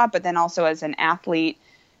my job, but then also as an athlete,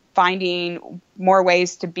 finding more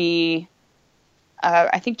ways to be,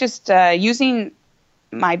 I think just using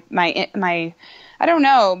my I don't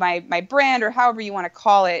know, my brand, or however you want to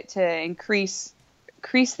call it, to increase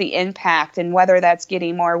the impact, and whether that's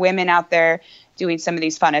getting more women out there doing some of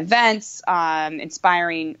these fun events,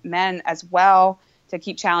 inspiring men as well to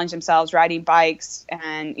keep challenging themselves, riding bikes,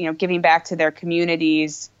 and giving back to their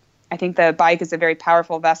communities. I think the bike is a very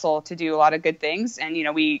powerful vessel to do a lot of good things, and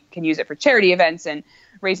we can use it for charity events and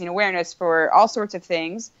raising awareness for all sorts of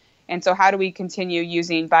things. And so how do we continue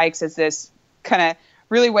using bikes as this kind of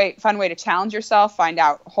really fun way to challenge yourself, find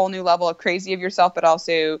out a whole new level of crazy of yourself, but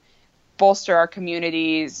also bolster our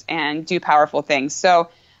communities and do powerful things. So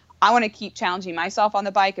I want to keep challenging myself on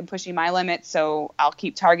the bike and pushing my limits. So I'll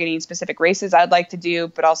keep targeting specific races I'd like to do,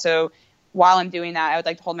 but also while I'm doing that, I would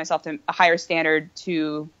like to hold myself to a higher standard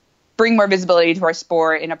to bring more visibility to our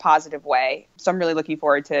sport in a positive way. So I'm really looking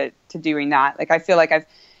forward to doing that. I feel like I've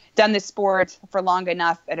done this sport for long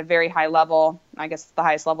enough at a very high level, I guess the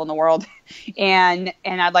highest level in the world. And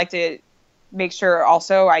I'd like to make sure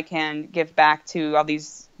also I can give back to all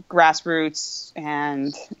these grassroots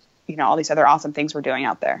and, all these other awesome things we're doing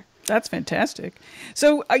out there. That's fantastic.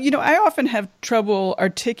 So, I often have trouble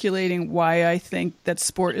articulating why I think that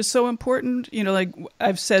sport is so important.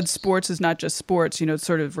 I've said sports is not just sports, it's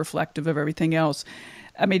sort of reflective of everything else.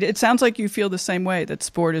 I mean, it sounds like you feel the same way, that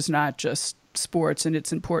sport is not just sports and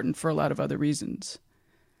it's important for a lot of other reasons.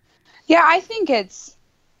 Yeah, I think it's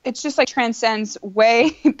just transcends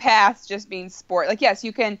way past just being sport. Yes,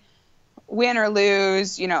 you can win or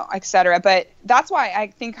lose, et cetera. But that's why I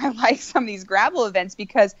think I like some of these gravel events,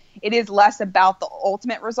 because it is less about the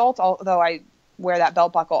ultimate result, although I wear that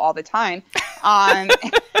belt buckle all the time.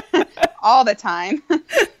 All the time.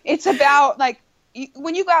 It's about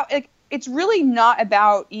when you go out, it's really not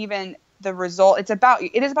about even the result.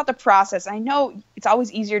 It is about the process. I know it's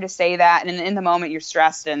always easier to say that, and in the moment you're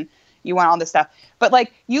stressed and you want all this stuff. But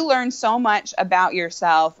like, you learn so much about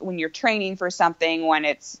yourself when you're training for something, when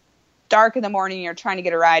it's dark in the morning, you're trying to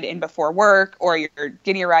get a ride in before work, or you're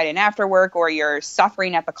getting a ride in after work, or you're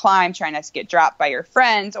suffering at the climb trying not to get dropped by your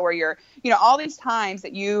friends, or you're, all these times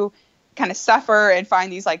that you kind of suffer and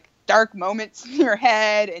find these like dark moments in your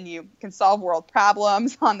head, and you can solve world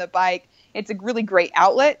problems on the bike. It's a really great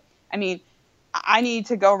outlet. I mean, I need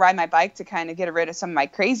to go ride my bike to kind of get rid of some of my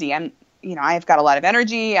crazy. I've got a lot of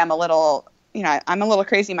energy. I'm a little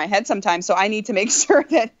crazy in my head sometimes. So I need to make sure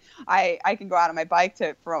that I can go out on my bike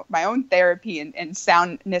for my own therapy and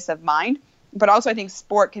soundness of mind. But also I think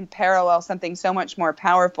sport can parallel something so much more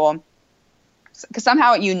powerful, because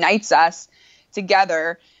somehow it unites us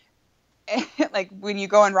together. Like when you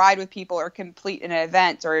go and ride with people or complete an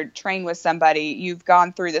event or train with somebody, you've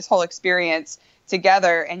gone through this whole experience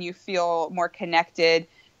together, and you feel more connected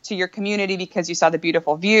to your community because you saw the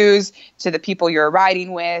beautiful views, to the people you're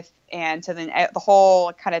riding with, and to the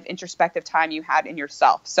whole kind of introspective time you had in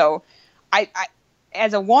yourself. So I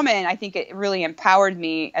as a woman, I think it really empowered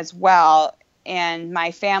me as well. And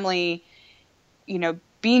my family,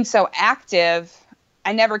 being so active,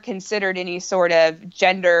 I never considered any sort of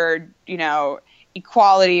gender,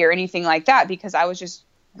 equality or anything like that, because I was just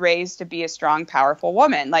raised to be a strong, powerful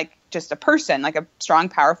woman, like just a person, like a strong,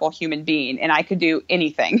 powerful human being. And I could do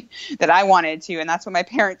anything that I wanted to. And that's what my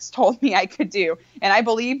parents told me I could do. And I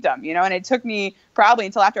believed them, and it took me probably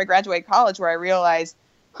until after I graduated college where I realized,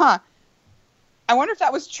 I wonder if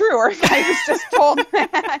that was true, or if I was just told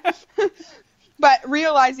that. But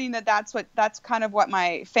realizing that that's kind of what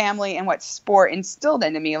my family and what sport instilled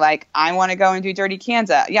into me. Like, I want to go and do Dirty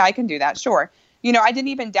Kansas. Yeah, I can do that. Sure. I didn't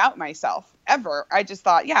even doubt myself ever. I just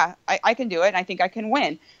thought, yeah, I can do it. And I think I can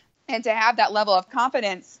win. And to have that level of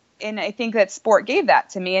confidence, and I think that sport gave that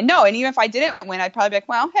to me. And even if I didn't win, I'd probably be like,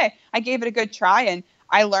 well, hey, I gave it a good try, and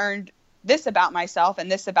I learned this about myself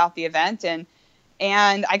and this about the event, and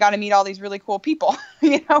I got to meet all these really cool people,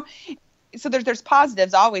 So there's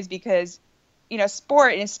positives always, because,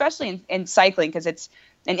 sport, and especially in cycling, because it's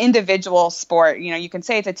an individual sport. You can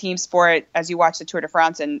say it's a team sport as you watch the Tour de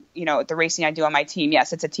France and, the racing I do on my team.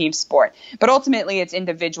 Yes, it's a team sport, but ultimately it's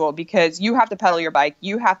individual, because you have to pedal your bike.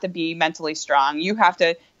 You have to be mentally strong. You have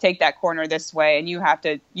to take that corner this way, and you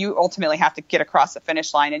ultimately have to get across the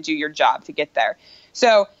finish line and do your job to get there.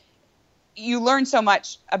 So you learn so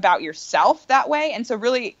much about yourself that way. And so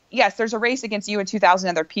really, yes, there's a race against you and 2,000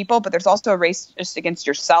 other people, but there's also a race just against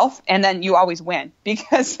yourself. And then you always win,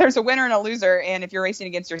 because there's a winner and a loser. And if you're racing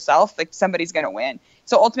against yourself, like, somebody's going to win.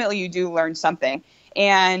 So ultimately you do learn something.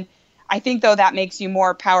 And I think, though, that makes you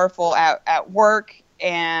more powerful at work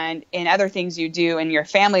and in other things you do in your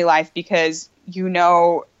family life, because you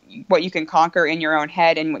know what you can conquer in your own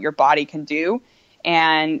head and what your body can do.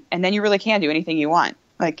 And then you really can do anything you want.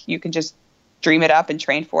 Like, you can just dream it up and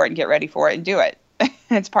train for it and get ready for it and do it.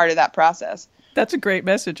 It's part of that process. That's a great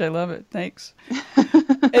message. I love it. Thanks.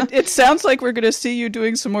 It sounds like we're going to see you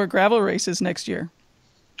doing some more gravel races next year.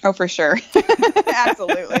 Oh, for sure.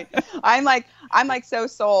 Absolutely. I'm like so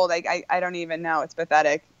sold. I don't even know. It's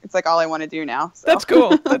pathetic. It's like all I want to do now. So. That's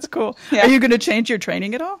cool. That's cool. Yeah. Are you going to change your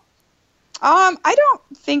training at all? I don't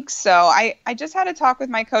think so. I just had a talk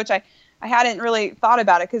with my coach. I hadn't really thought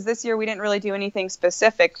about it, because this year we didn't really do anything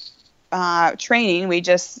specific training. We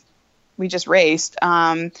just raced.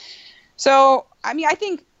 So, I mean, I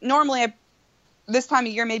think normally this time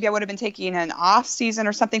of year, maybe I would have been taking an off season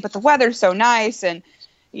or something, but the weather's so nice, and,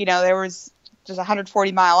 there was just a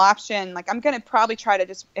 140-mile option. Like, I'm going to probably try to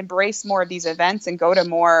just embrace more of these events and go to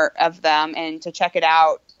more of them and to check it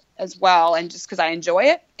out as well. And just because I enjoy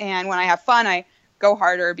it. And when I have fun, I go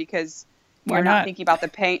harder, because you're not thinking about the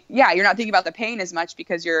pain. Yeah, you're not thinking about the pain as much,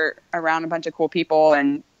 because you're around a bunch of cool people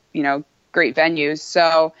and, great venues. So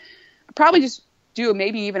I'll probably just do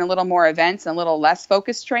maybe even a little more events and a little less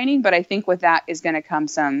focused training. But I think with that is going to come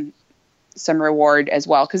some reward as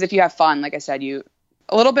well. Because if you have fun, like I said, a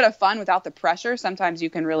little bit of fun without the pressure, sometimes you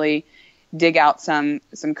can really dig out some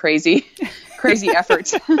crazy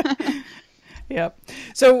efforts. Yep.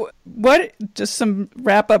 So just some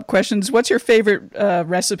wrap up questions. What's your favorite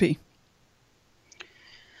recipe?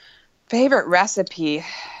 Favorite recipe?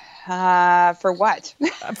 For what?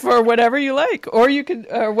 For whatever you like. Or you could,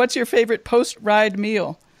 what's your favorite post-ride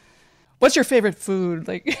meal? What's your favorite food?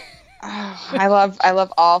 Like, I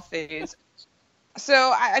love all foods. So,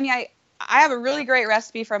 I have a really great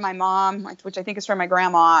recipe from my mom, which I think is from my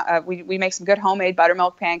grandma. We make some good homemade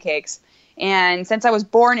buttermilk pancakes. And since I was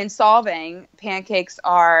born in Solvang, pancakes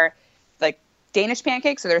are like Danish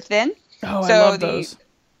pancakes, so they're thin. Oh, so I love those.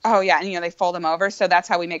 Oh yeah, and they fold them over. So that's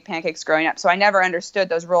how we make pancakes growing up. So I never understood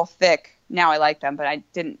those real thick. Now I like them, but I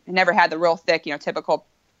never had the real thick, typical,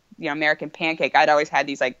 American pancake. I'd always had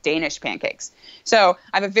these like Danish pancakes. So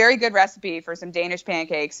I have a very good recipe for some Danish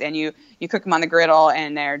pancakes, and you cook them on the griddle,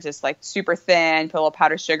 and they're just like super thin. Put a little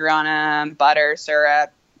powdered sugar on them, butter,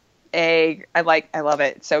 syrup, egg. I love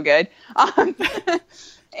it. It's so good.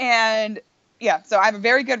 And yeah, so I have a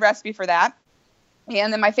very good recipe for that.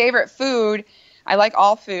 And then my favorite food, I like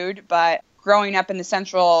all food, but growing up in the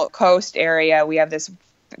Central Coast area, we have this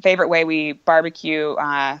favorite way we barbecue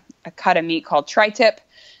a cut of meat called tri-tip,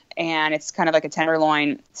 and it's kind of like a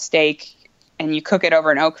tenderloin steak, and you cook it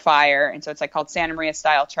over an oak fire, and so it's like called Santa Maria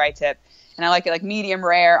style tri-tip, and I like it like medium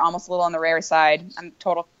rare, almost a little on the rare side. I'm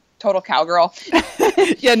total cowgirl.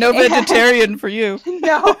 Yeah, no vegetarian for you.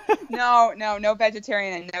 No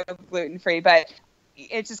vegetarian and no gluten free, but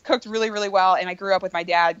it's just cooked really, really well. And I grew up with my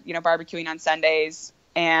dad, barbecuing on Sundays,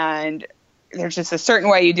 and there's just a certain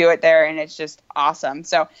way you do it there, and it's just awesome.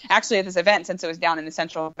 So actually at this event, since it was down in the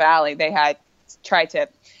Central Valley, they had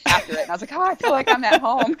tri-tip after it, and I was like, I feel like I'm at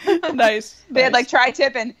home. Nice. They had like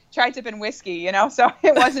tri-tip and whiskey, so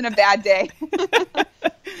it wasn't a bad day.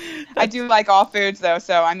 I do like all foods though,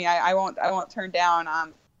 so I mean, I won't turn down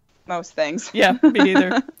most things. Yeah, me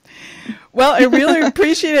neither. Well, I really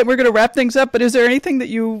appreciate it. We're going to wrap things up, but is there anything that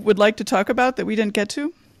you would like to talk about that we didn't get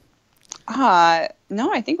to?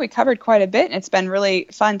 No, I think we covered quite a bit, and it's been really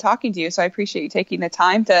fun talking to you. So I appreciate you taking the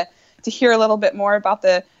time to hear a little bit more about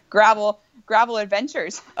the gravel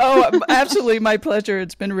adventures. Oh, absolutely. My pleasure.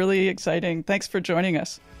 It's been really exciting. Thanks for joining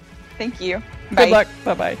us. Thank you. Bye. Good luck.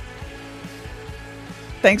 Bye-bye.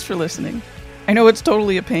 Thanks for listening. I know it's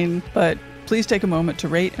totally a pain, but please take a moment to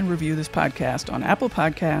rate and review this podcast on Apple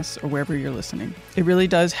Podcasts or wherever you're listening. It really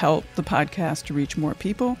does help the podcast to reach more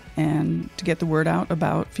people and to get the word out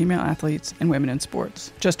about female athletes and women in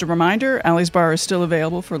sports. Just a reminder, Allie's Bar is still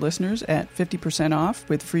available for listeners at 50% off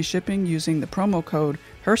with free shipping using the promo code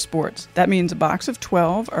HERSPORTS. That means a box of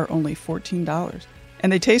 12 are only $14.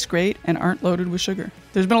 And they taste great and aren't loaded with sugar.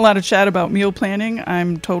 There's been a lot of chat about meal planning.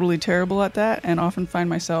 I'm totally terrible at that and often find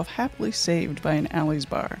myself happily saved by an Allie's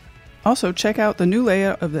Bar. Also, check out the new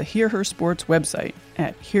layout of the Hear Her Sports website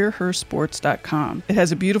at hearhersports.com. It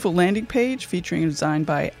has a beautiful landing page featuring a design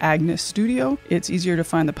by Agnes Studio. It's easier to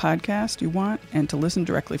find the podcast you want and to listen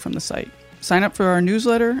directly from the site. Sign up for our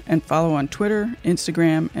newsletter and follow on Twitter,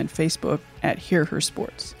 Instagram, and Facebook at Hear Her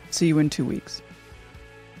Sports. See you in 2 weeks.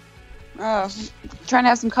 Oh, I'm trying to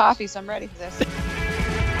have some coffee, so I'm ready for this.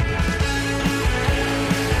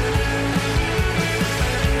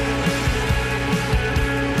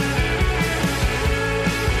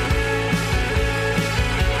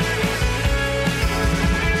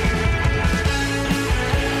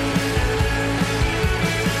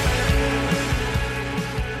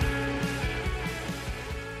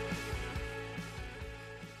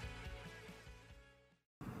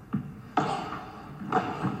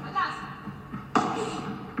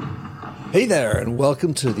 Hey there, and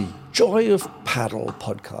welcome to the Joy of Paddle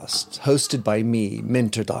podcast, hosted by me,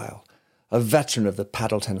 Minter Dial, a veteran of the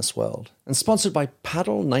paddle tennis world, and sponsored by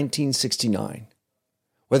Paddle 1969.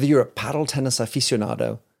 Whether you're a paddle tennis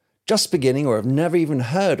aficionado, just beginning, or have never even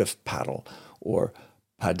heard of paddle, or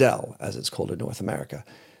padel, as it's called in North America,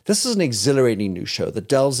 this is an exhilarating new show that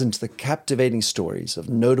delves into the captivating stories of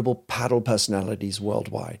notable paddle personalities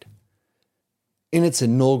worldwide. In its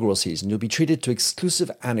inaugural season, you'll be treated to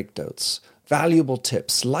exclusive anecdotes, valuable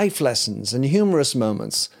tips, life lessons, and humorous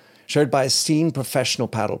moments shared by esteemed professional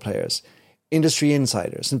paddle players, industry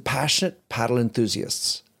insiders, and passionate paddle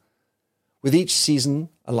enthusiasts. With each season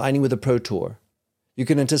aligning with the Pro Tour, you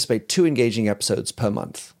can anticipate 2 engaging episodes per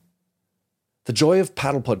month. The Joy of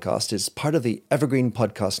Paddle podcast is part of the Evergreen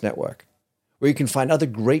Podcast Network, where you can find other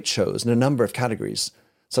great shows in a number of categories,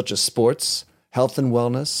 such as sports, health and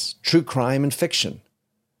wellness, true crime, and fiction.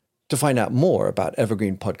 To find out more about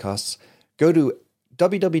Evergreen Podcasts, go to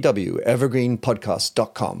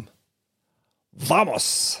www.evergreenpodcast.com.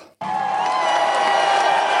 Vamos!